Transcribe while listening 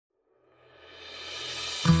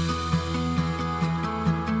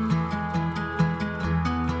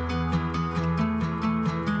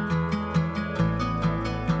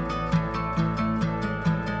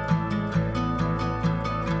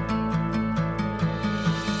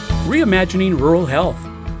Reimagining Rural Health,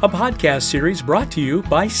 a podcast series brought to you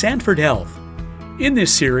by Sanford Health. In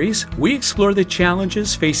this series, we explore the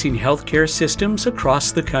challenges facing healthcare systems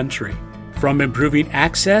across the country. From improving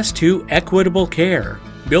access to equitable care,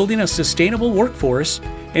 building a sustainable workforce,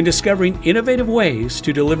 and discovering innovative ways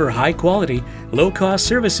to deliver high-quality, low-cost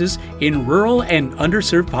services in rural and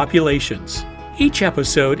underserved populations. Each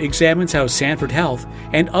episode examines how Sanford Health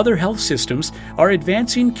and other health systems are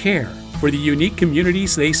advancing care for the unique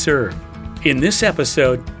communities they serve. In this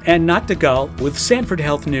episode, Ann Nachtigal with Sanford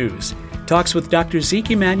Health News talks with Dr.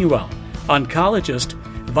 Zeke Emanuel, oncologist,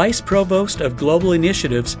 Vice Provost of Global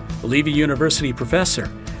Initiatives, Levy University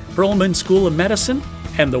Professor, Perelman School of Medicine,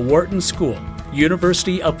 and the Wharton School,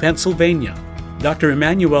 University of Pennsylvania. Dr.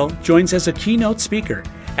 Emanuel joins as a keynote speaker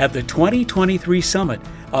at the 2023 Summit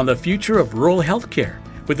on the Future of Rural Healthcare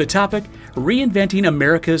with the topic, Reinventing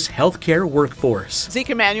America's Healthcare Workforce.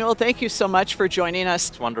 Zeke Emanuel, thank you so much for joining us.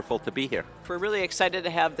 It's wonderful to be here. We're really excited to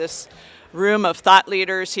have this room of thought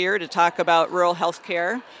leaders here to talk about rural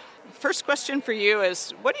healthcare. First question for you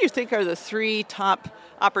is, what do you think are the three top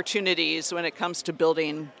opportunities when it comes to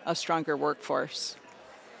building a stronger workforce?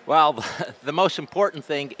 Well, the most important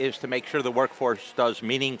thing is to make sure the workforce does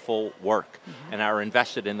meaningful work and are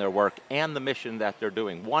invested in their work and the mission that they're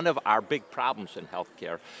doing. One of our big problems in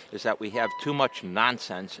healthcare is that we have too much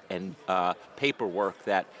nonsense and paperwork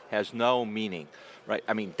that has no meaning, right?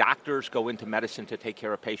 I mean, doctors go into medicine to take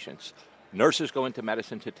care of patients. Nurses go into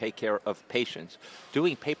medicine to take care of patients.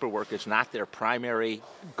 Doing paperwork is not their primary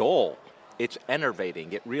goal. It's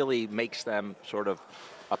enervating. It really makes them sort of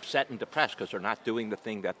upset and depressed because they're not doing the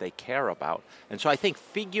thing that they care about. And so I think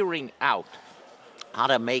figuring out how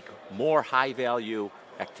to make more high-value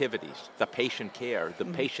activities, the patient care, the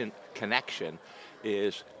patient connection,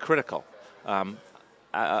 is critical. I'm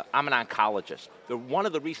an oncologist. One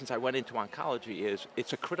of the reasons I went into oncology is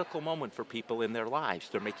it's a critical moment for people in their lives.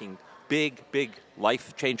 They're making big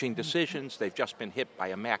life-changing decisions. They've just been hit by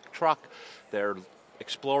a Mack truck. They're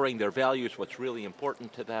exploring their values, what's really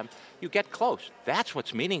important to them. You get close. That's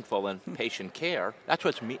what's meaningful in patient care. That's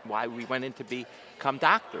why we went in to become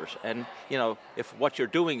doctors. And, you know, if what you're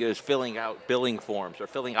doing is filling out billing forms or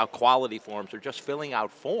filling out quality forms or just filling out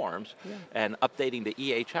forms and updating the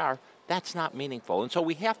EHR, that's not meaningful. And so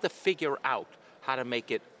we have to figure out how to make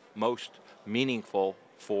it most meaningful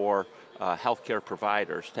for healthcare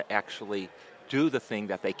providers to actually do the thing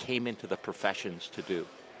that they came into the professions to do.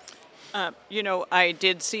 I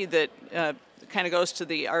did see that kind of goes to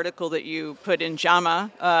the article that you put in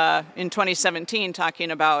JAMA in 2017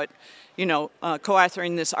 talking about,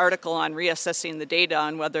 co-authoring this article on reassessing the data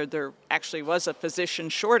on whether there actually was a physician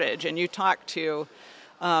shortage. And you talked to,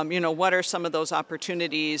 what are some of those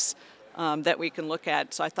opportunities that we can look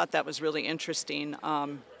at. So I thought that was really interesting.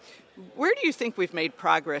 Where do you think we've made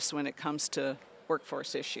progress when it comes to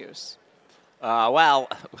workforce issues? Well,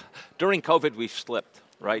 during COVID, we've slipped.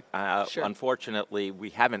 Right? Sure. Unfortunately,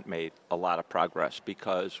 we haven't made a lot of progress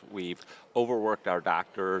because we've overworked our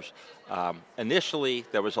doctors. Initially,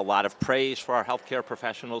 there was a lot of praise for our healthcare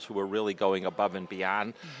professionals who were really going above and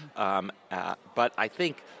beyond. But I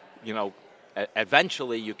think,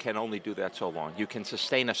 eventually you can only do that so long. You can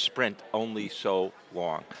sustain a sprint only so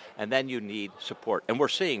long. And then you need support. And we're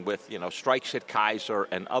seeing with, strikes at Kaiser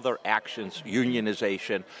and other actions,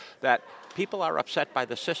 unionization, that people are upset by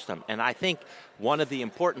the system. And I think one of the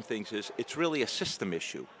important things is it's really a system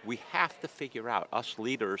issue. We have to figure out, us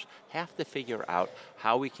leaders have to figure out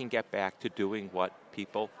how we can get back to doing what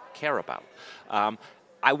people care about.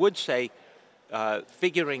 I would say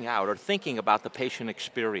figuring out or thinking about the patient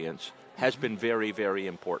experience has been very, very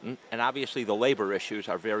important. And obviously the labor issues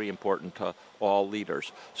are very important to all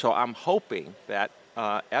leaders. So I'm hoping that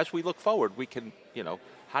as we look forward, we can,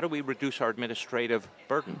 how do we reduce our administrative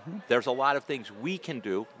burden? There's a lot of things we can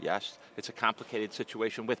do. Yes, it's a complicated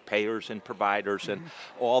situation with payers and providers and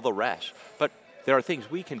all the rest. But there are things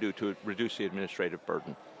we can do to reduce the administrative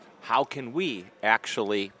burden. How can we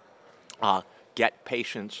actually get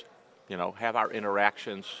patients, have our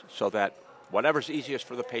interactions so that whatever's easiest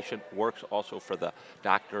for the patient works also for the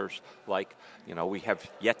doctors? Like, we have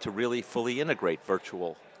yet to really fully integrate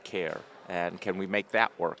virtual care. And can we make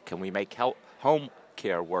that work? Can we make home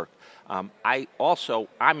care work? I'm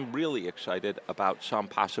really excited about some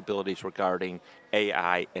possibilities regarding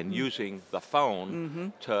AI and using the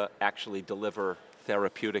phone to actually deliver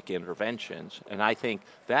therapeutic interventions. And I think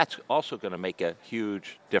that's also going to make a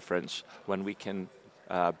huge difference when we can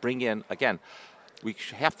bring in, again, we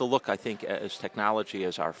have to look, I think, as technology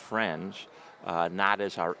as our friends, not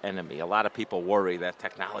as our enemy. A lot of people worry that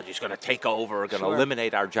technology is going to take over, going to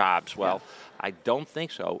eliminate our jobs. Well, I don't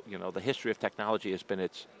think so. The history of technology has been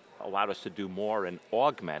its allowed us to do more and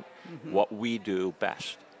augment what we do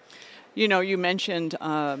best. You know, you mentioned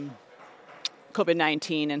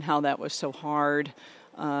COVID-19 and how that was so hard.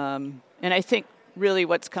 And I think really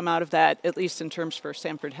what's come out of that, at least in terms for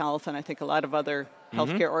Sanford Health, and I think a lot of other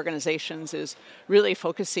healthcare organizations, is really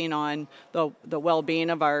focusing on the well-being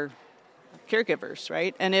of our caregivers,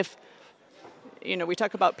 right? And if, you know, we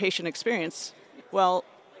talk about patient experience, well,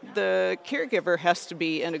 the caregiver has to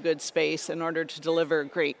be in a good space in order to deliver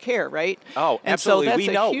great care, right? Oh, and absolutely.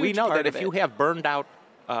 So that's We know that if it. you have burned out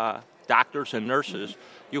doctors and nurses,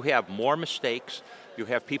 you have more mistakes. You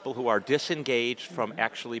have people who are disengaged from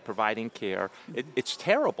actually providing care. It's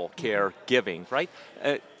terrible care giving, right?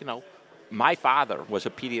 You know, my father was a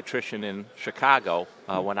pediatrician in Chicago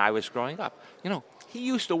when I was growing up. You know, he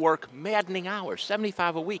used to work maddening hours,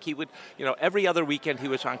 75 a week. He would, you know, every other weekend he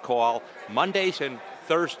was on call. Mondays and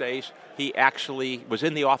Thursdays, he actually was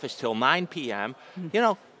in the office till 9 p.m., you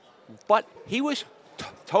know, but he was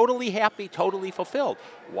totally happy, totally fulfilled.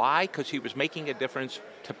 Why? Because he was making a difference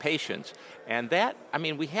to patients. And that, I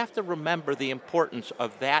mean, we have to remember the importance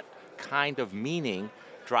of that kind of meaning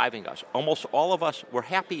driving us. Almost all of us, we're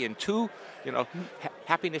happy in two, you know,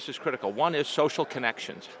 happiness is critical. One is social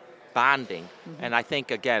connections, bonding. And I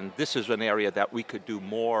think, again, this is an area that we could do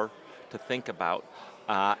more to think about.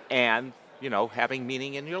 And, you know, having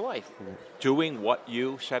meaning in your life, doing what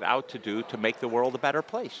you set out to do to make the world a better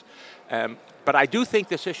place. But I do think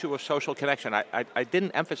this issue of social connection, I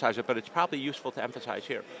didn't emphasize it, but it's probably useful to emphasize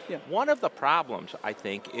here. Yeah. One of the problems, I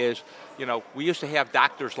think, is, you know, we used to have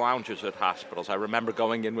doctors' lounges at hospitals. I remember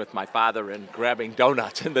going in with my father and grabbing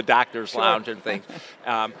donuts in the doctor's lounge and things.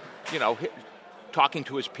 You know, talking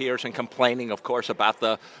to his peers and complaining, of course, about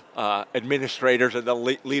the administrators and the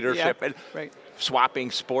leadership and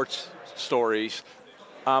swapping sports stories.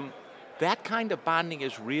 That kind of bonding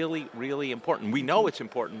is really, really important. We know it's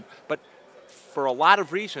important, but for a lot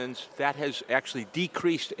of reasons, that has actually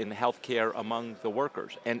decreased in healthcare among the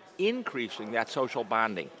workers and increasing that social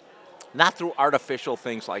bonding. Not through artificial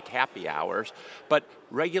things like happy hours, but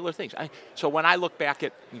regular things. So when I look back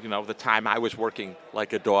at, you know, the time I was working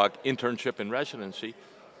like a dog, internship and residency,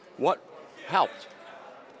 what helped?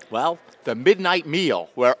 Well, the midnight meal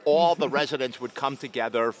where all the residents would come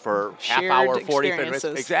together for half hour, 40 minutes.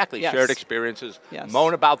 Exactly, yes. Shared experiences, yes.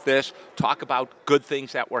 Moan about this, talk about good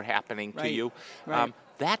things that were happening to you. Right.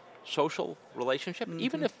 That social relationship,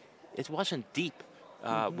 even if it wasn't deep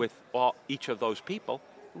with each of those people,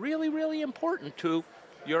 really, really important to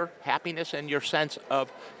your happiness and your sense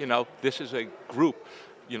of, you know, this is a group.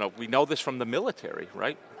 You know, we know this from the military,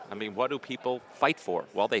 right? I mean, what do people fight for?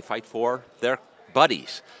 Well, they fight for their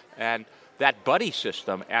buddies. And that buddy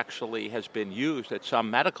system actually has been used at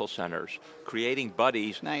some medical centers, creating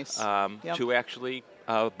buddies to actually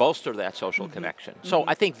bolster that social connection. So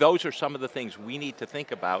I think those are some of the things we need to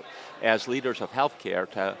think about as leaders of healthcare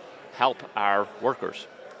to help our workers.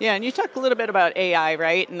 Yeah, and you talk a little bit about AI,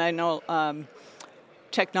 right? And I know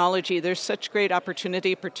technology, there's such great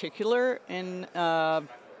opportunity, particular in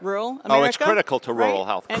rural America. Oh, it's critical to rural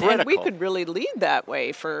health. And we could really lead that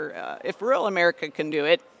way for, if rural America can do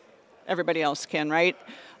it, everybody else can, right?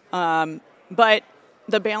 But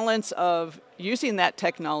the balance of using that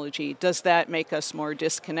technology, does that make us more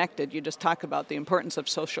disconnected? You just talk about the importance of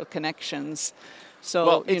social connections. So,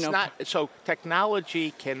 well, it's not. So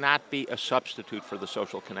technology cannot be a substitute for the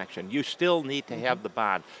social connection. You still need to have the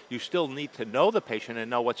bond. You still need to know the patient and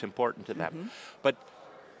know what's important to them. But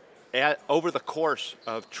over the course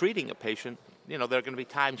of treating a patient, you know, there are going to be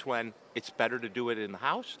times when it's better to do it in the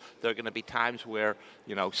house. There are going to be times where,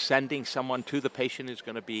 you know, sending someone to the patient is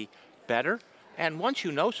going to be better. And once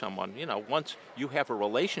you know someone, you know, once you have a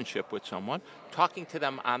relationship with someone, talking to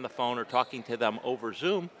them on the phone or talking to them over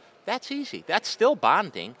Zoom, that's easy. That's still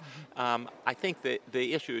bonding. I think that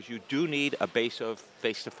the issue is you do need a base of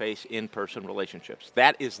face-to-face, in-person relationships.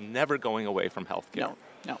 That is never going away from healthcare.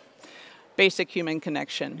 No. Basic human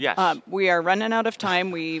connection. Yes. We are running out of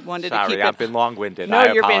time. We wanted to keep it. Sorry, I've been long-winded. No,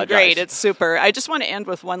 I you've apologize. been great. It's super. I just want to end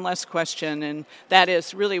with one last question, and that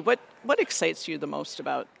is really what excites you the most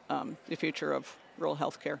about the future of rural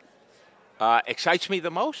healthcare? Excites me the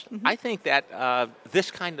most? I think that this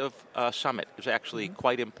kind of summit is actually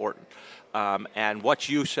quite important. And what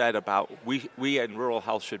you said about we in rural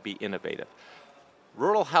health should be innovative.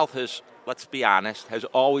 Rural health is, let's be honest, has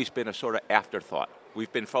always been a sort of afterthought.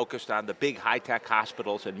 We've been focused on the big high-tech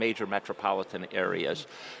hospitals in major metropolitan areas.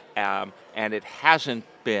 And it hasn't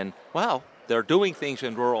been, well, they're doing things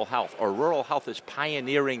in rural health, or rural health is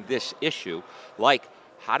pioneering this issue, like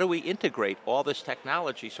how do we integrate all this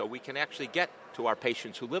technology so we can actually get to our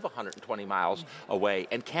patients who live 120 miles away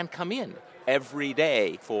and can come in every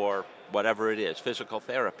day for whatever it is, physical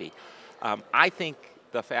therapy. I think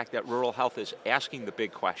the fact that rural health is asking the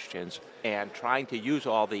big questions and trying to use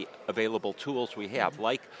all the available tools we have,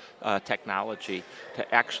 like technology,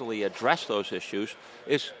 to actually address those issues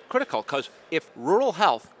is critical. Because if rural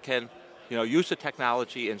health can, use the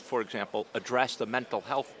technology and, for example, address the mental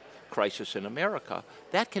health crisis in America,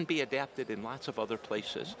 that can be adapted in lots of other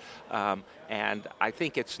places. And I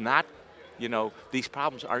think it's not, these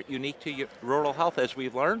problems aren't unique to rural health, as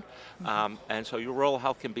we've learned. And so your rural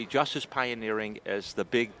health can be just as pioneering as the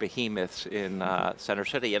big behemoths in Center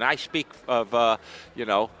City. And I speak of,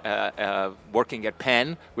 working at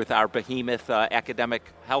Penn with our behemoth academic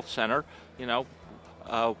health center,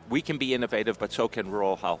 we can be innovative, but so can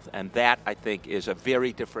rural health. And that, I think, is a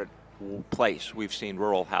very different place we've seen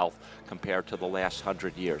rural health compared to the last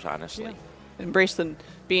 100 years, honestly. Yeah. Embrace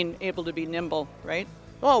being able to be nimble, right?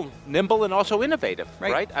 Well, nimble and also innovative,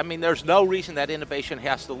 right? I mean, there's no reason that innovation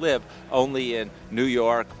has to live only in New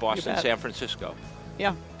York, Boston, San Francisco.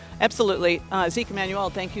 Yeah, absolutely. Zeke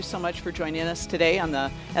Emanuel, thank you so much for joining us today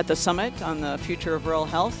at the summit on the future of rural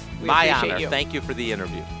health. We My appreciate honor. you. Thank you for the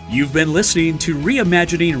interview. You've been listening to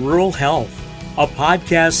Reimagining Rural Health, a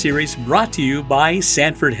podcast series brought to you by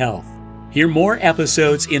Sanford Health. Hear more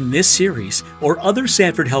episodes in this series or other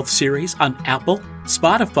Sanford Health series on Apple,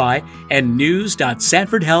 Spotify, and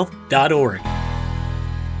news.sanfordhealth.org.